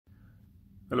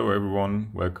Hello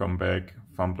everyone, welcome back,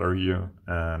 Fumbler here,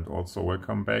 and also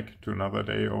welcome back to another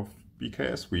day of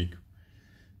BKS week.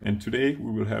 And today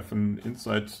we will have an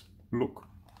inside look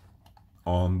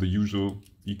on the usual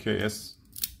BKS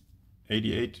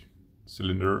 88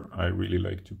 cylinder I really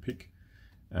like to pick,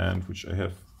 and which I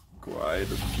have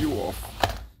quite a few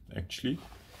of actually.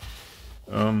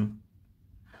 And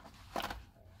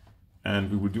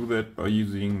we will do that by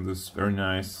using this very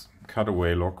nice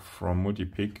cutaway lock from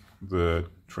Multipick, the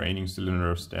training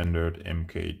cylinder standard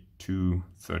MK2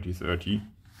 3030.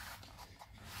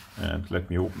 And let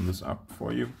me open this up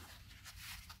for you.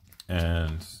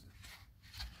 And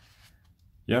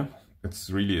yeah, it's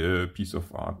really a piece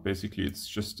of art. Basically, it's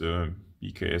just a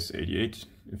BKS 88.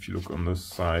 If you look on this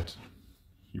side,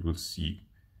 you will see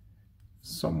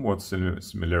somewhat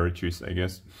similarities, I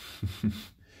guess.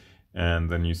 And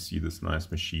then you see this nice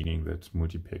machining that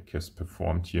Multipick has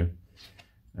performed here.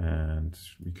 And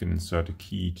we can insert a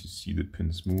key to see the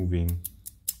pins moving.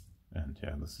 And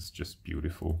yeah, this is just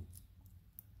beautiful.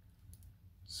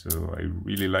 So I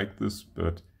really like this,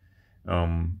 but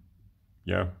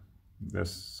yeah,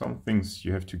 there's some things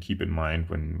you have to keep in mind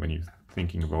when you're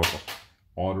thinking about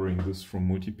ordering this from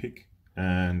Multipick.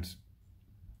 And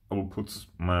I will put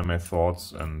my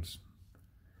thoughts and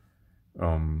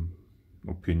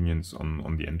opinions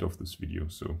on the end of this video,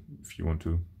 so if you want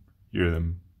to hear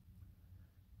them,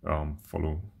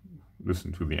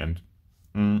 listen to the end.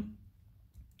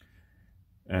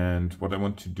 And what I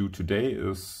want to do today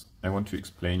is I want to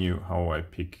explain you how I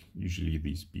pick usually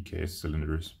these BKS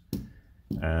cylinders,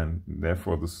 and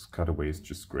therefore this cutaway is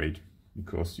just great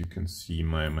because you can see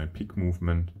my pick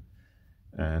movement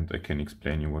and I can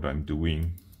explain you what I'm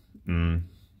doing.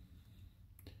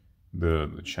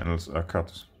 The channels are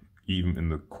cut even in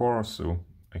the core, so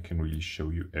I can really show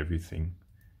you everything.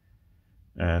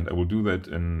 And I will do that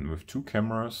with two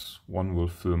cameras. One will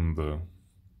film the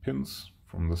pins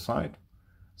from the side,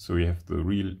 so you have the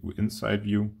real inside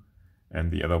view,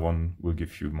 and the other one will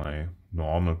give you my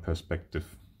normal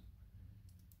perspective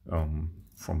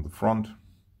from the front.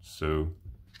 So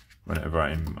whenever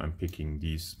I'm picking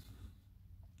these,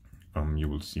 you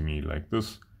will see me like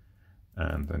this,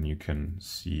 and then you can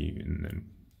see in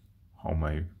how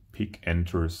my pick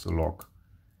enters the lock.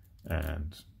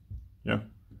 And yeah,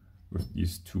 with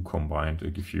these two combined, I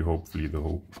give you hopefully the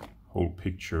whole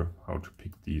picture how to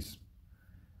pick these.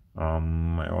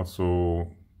 I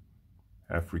also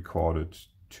have recorded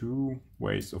two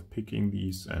ways of picking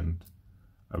these, and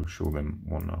I will show them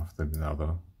one after the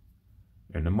other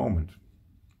in a moment.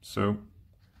 So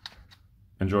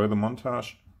enjoy the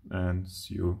montage and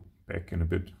see you back in a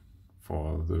bit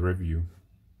for the review.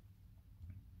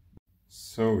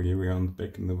 So here we are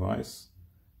back in the vise,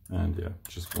 and yeah,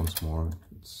 just once more,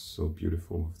 it's so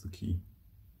beautiful with the key,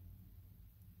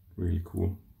 really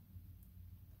cool.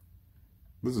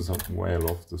 This is why I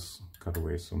love this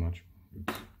cutaway so much.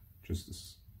 It just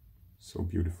is so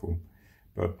beautiful.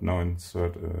 But now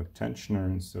insert a tensioner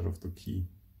instead of the key,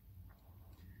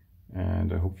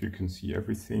 and I hope you can see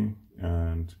everything.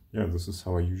 And yeah, this is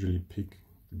how I usually pick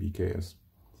the BKS.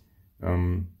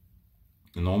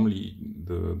 Normally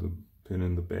the pin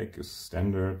in the back is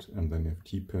standard, and then you have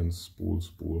T-pins,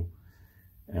 spool,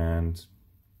 and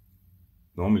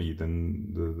normally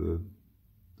then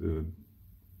the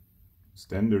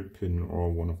standard pin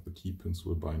or one of the T-pins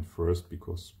will bind first,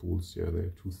 because spools, yeah,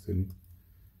 they're too thin,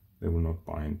 they will not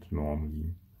bind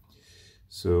normally.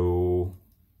 So,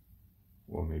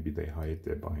 or maybe they hide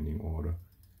their binding order.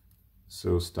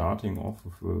 So starting off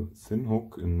with a thin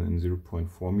hook in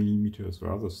 0.4 millimeters,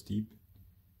 rather steep,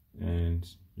 and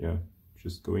yeah,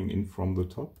 just going in from the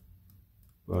top.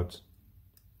 But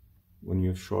when you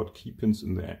have short key pins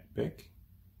in the back,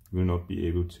 you will not be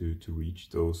able to reach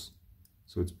those.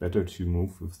 So it's better to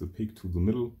move with the pick to the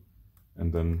middle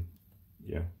and then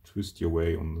yeah, twist your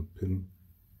way on the pin.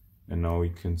 And now you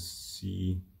can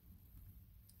see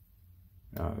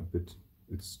a bit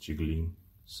it's jiggling.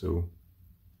 So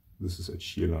this is at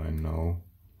shear line now.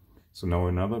 So now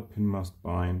another pin must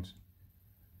bind,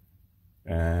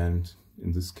 and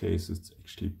in this case it's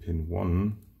actually pin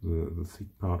 1, the thick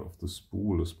part of the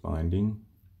spool is binding.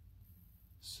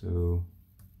 So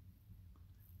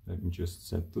let me just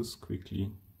set this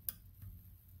quickly.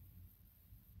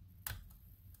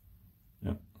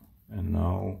 Yeah, and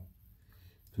now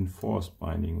pin 4 is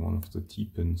binding one of the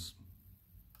T-pins.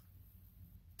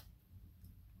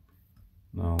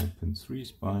 Now pin 3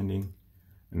 is binding,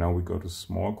 and now we got a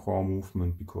small core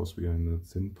movement because we are in the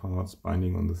thin parts,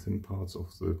 binding on the thin parts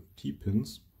of the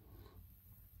T-pins.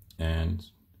 And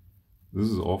this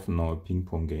is often now a ping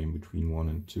pong game between 1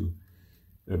 and 2,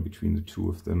 between the two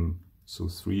of them. So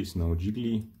 3 is now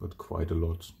jiggly, but quite a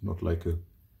lot, not like a,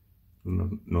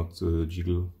 not the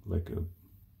jiggle like a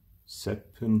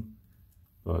set pin,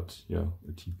 but yeah,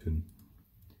 a T-pin.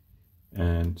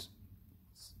 And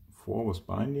 4 was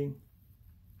binding,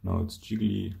 now it's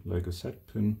jiggly like a set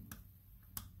pin,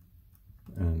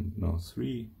 and now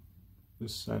 3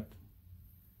 is set,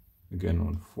 again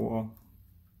on 4,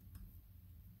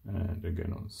 and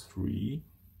again on 3.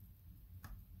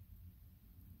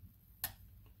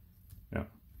 Yeah,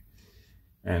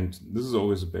 and this is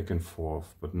always a back and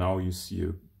forth, but now you see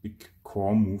a big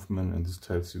core movement, and this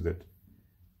tells you that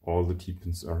all the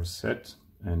T-pins are set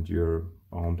and you're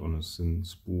bound on a thin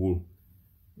spool,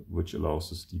 which allows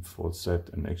this default set.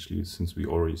 And actually, since we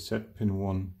already set pin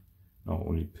 1, now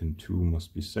only pin 2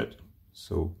 must be set.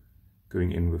 So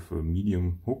going in with a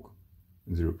medium hook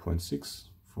in 0.6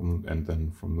 and then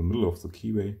from the middle of the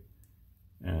keyway,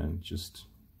 and just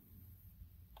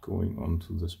going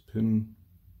onto this pin,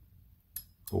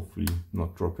 hopefully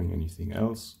not dropping anything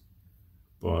else,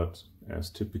 but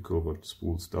as typical what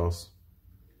spools does,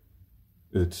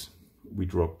 we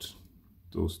dropped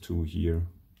those 2 here.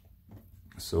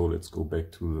 So let's go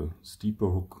back to the steeper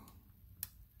hook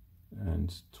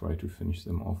and try to finish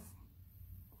them off.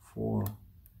 4,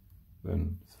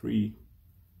 then 3,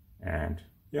 and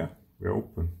yeah, we're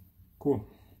open. Cool.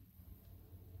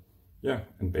 Yeah,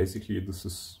 and basically this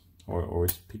is how I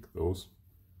always pick those,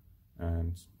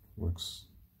 and works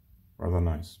rather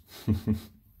nice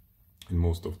in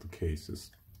most of the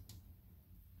cases.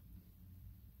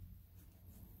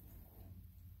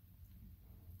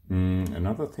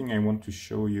 Another thing I want to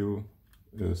show you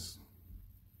is,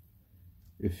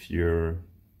 if you're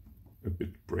a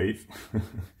bit brave,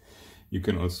 you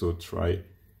can also try.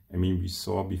 I mean, we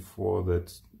saw before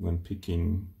that when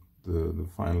picking the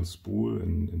final spool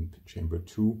in chamber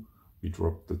 2, we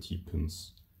dropped the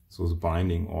T-pins. So the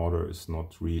binding order is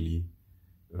not really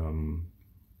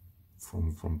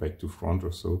from back to front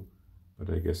or so, but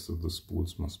I guess that the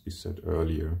spools must be set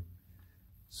earlier.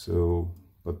 So,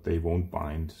 but they won't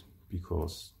bind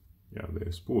because, yeah,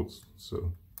 they're spools.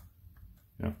 So,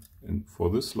 yeah, and for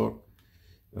this lock,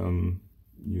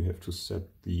 you have to set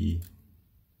the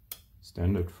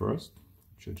standard first,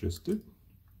 which I just did,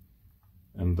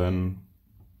 and then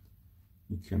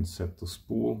you can set the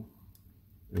spool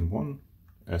in 1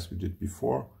 as we did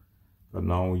before, but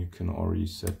now you can already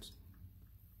set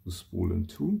the spool in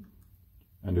 2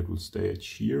 and it will stay at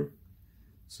shear.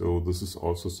 So this is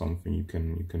also something you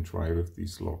can try with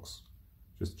these locks.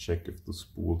 Just check if the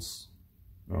spools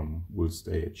will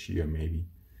stay at shear, maybe,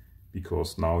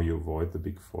 because now you avoid the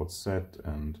big fourth set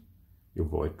and you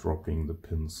avoid dropping the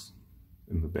pins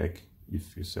in the back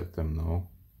if you set them now.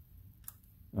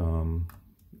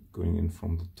 Going in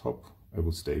from the top, I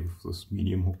will stay with this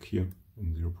medium hook here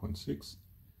in 0.6.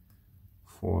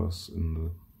 4 is in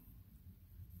the...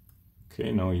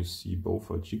 Okay, now you see both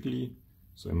are jiggly,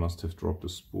 so I must have dropped a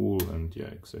spool, and yeah,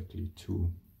 exactly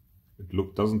 2.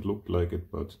 It doesn't look like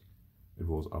it, but it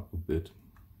was up a bit.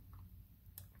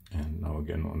 And now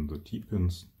again on the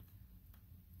T-pins,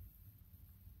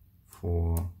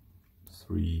 4,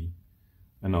 3,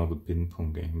 and now the ping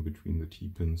pong game between the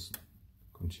T-pins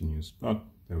continues, but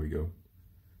there we go.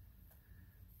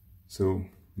 So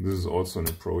this is also an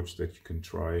approach that you can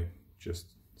try,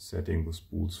 just setting the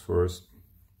spools first.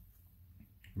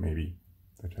 Maybe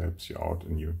that helps you out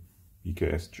in your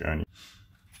BKS journey.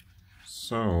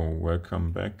 So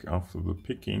welcome back after the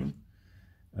picking,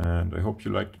 and I hope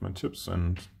you liked my tips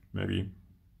and maybe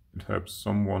it helps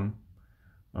someone.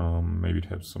 Maybe it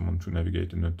helps someone to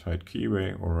navigate in a tight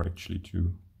keyway, or actually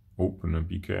to open a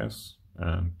BKS,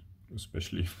 and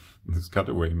especially this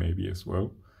cutaway maybe as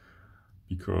well,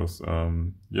 because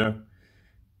yeah,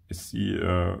 I see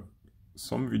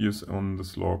some videos on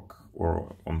this lock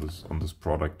or on this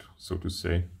product, so to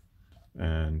say,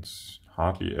 and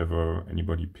hardly ever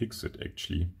anybody picks it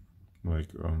actually. Like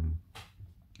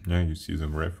yeah, you see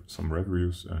some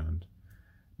reviews and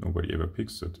nobody ever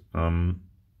picks it.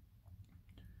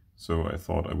 So I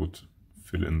thought I would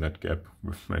fill in that gap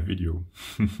with my video.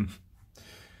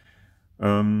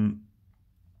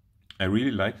 I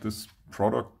really like this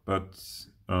product, but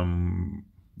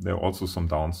there are also some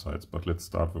downsides, but let's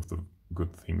start with the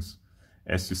good things.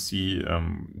 As you see,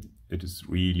 it is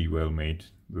really well made.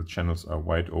 The channels are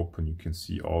wide open, you can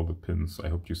see all the pins. I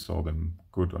hope you saw them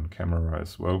good on camera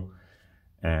as well.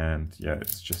 And yeah,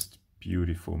 it's just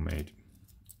beautiful made.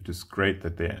 It is great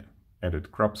that they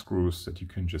added grub screws, that you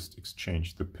can just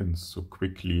exchange the pins so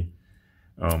quickly.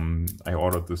 I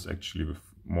ordered this actually with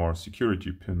more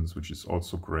security pins, which is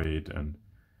also great. And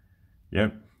yeah,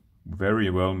 very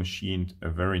well machined, a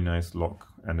very nice lock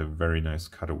and a very nice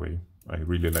cutaway. I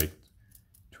really like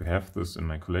to have this in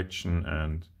my collection,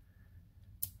 and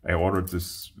I ordered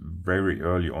this very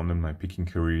early on in my picking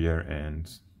career, and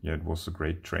yeah, it was a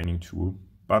great training tool.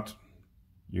 But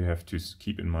you have to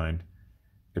keep in mind,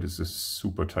 it is a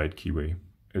super tight keyway.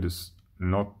 It is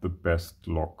not the best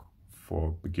lock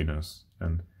for beginners,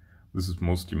 and this is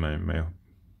mostly my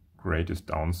greatest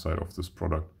downside of this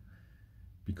product,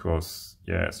 because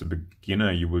yeah, as a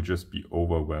beginner you will just be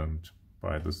overwhelmed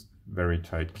by this very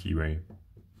tight keyway.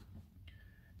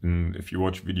 And if you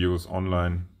watch videos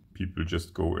online, people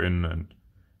just go in and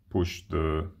push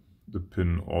the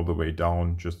pin all the way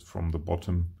down just from the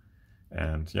bottom,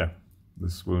 and yeah,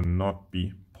 this will not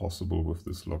be possible with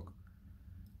this lock.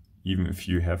 Even if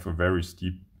you have a very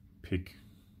steep pick,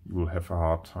 you will have a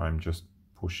hard time just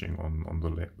pushing on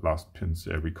the last pins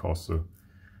there, because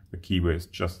the keyway is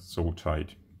just so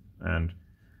tight. And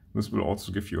this will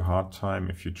also give you a hard time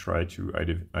if you try to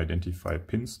identify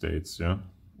pin states, yeah.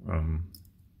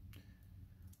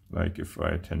 Like if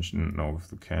I tension now with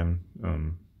the cam,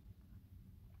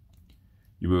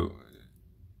 you will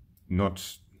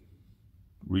not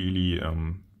really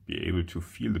be able to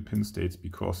feel the pin states,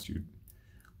 because you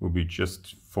will be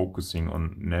just focusing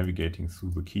on navigating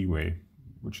through the keyway,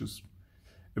 which is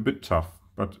a bit tough.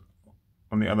 But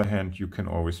on the other hand, you can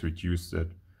always reduce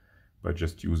that by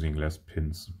just using less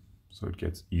pins, so it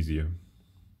gets easier.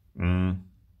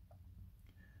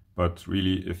 But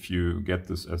really, if you get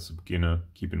this as a beginner,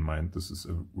 keep in mind this is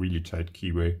a really tight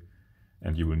keyway,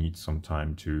 and you will need some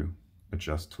time to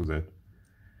adjust to that.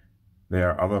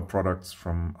 There are other products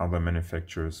from other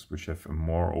manufacturers which have a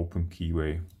more open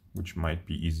keyway, which might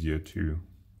be easier to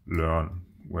learn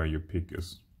where your pick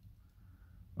is.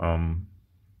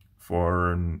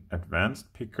 For an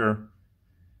advanced picker,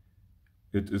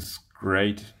 it is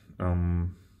great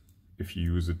if you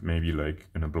use it maybe like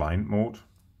in a blind mode.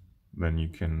 Then you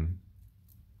can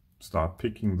start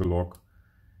picking the lock,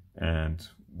 and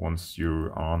once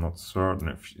you are not certain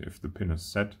if the pin is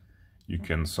set, you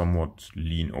can somewhat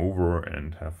lean over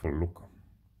and have a look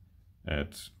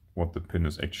at what the pin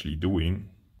is actually doing.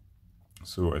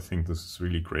 So I think this is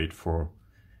really great for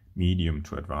medium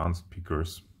to advanced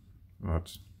pickers,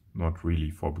 but not really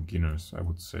for beginners, I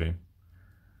would say.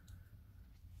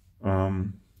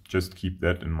 Just keep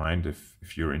that in mind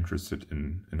if you're interested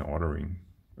in ordering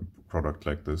a product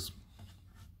like this.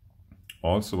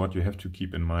 Also, what you have to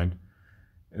keep in mind,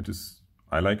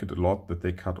 I like it a lot that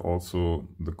they cut also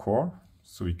the core,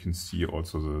 so you can see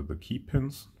also the key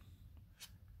pins.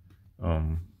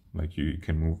 Like you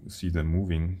can see them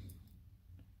moving,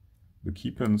 the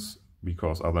key pins,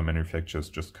 because other manufacturers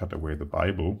just cut away the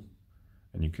Bible,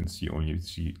 and you can only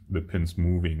see the pins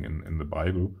moving in the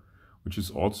Bible, which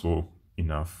is also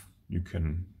enough. You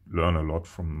can learn a lot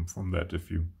from that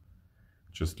if you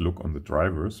just look on the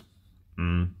drivers.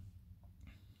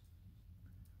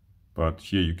 But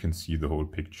here you can see the whole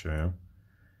picture.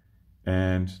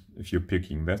 And if you're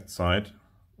picking that side,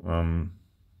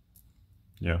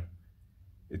 yeah,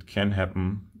 it can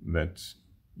happen that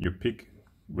your pick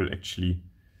will actually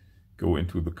go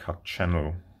into the cut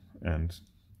channel and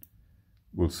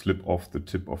will slip off the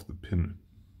tip of the pin.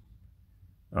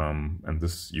 And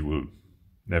this you will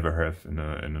never have in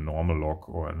a normal lock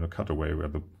or in a cutaway where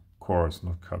the core is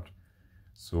not cut.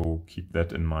 So keep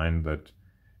that in mind, that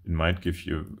it might give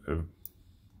you a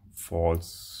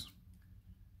false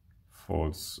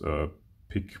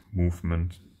pick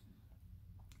movement,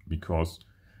 because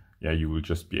yeah, you will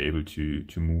just be able to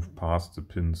move past the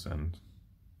pins, and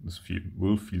this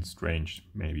will feel strange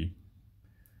maybe.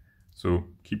 So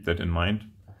keep that in mind.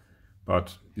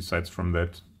 But besides from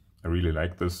that, I really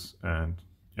like this, and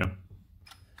yeah,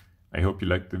 I hope you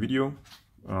liked the video.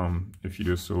 If you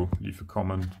do so, leave a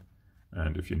comment,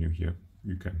 and if you're new here,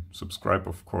 you can subscribe,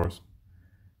 of course.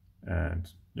 And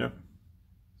yeah,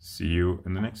 see you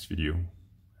in the next video.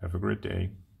 Have a great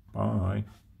day. Bye.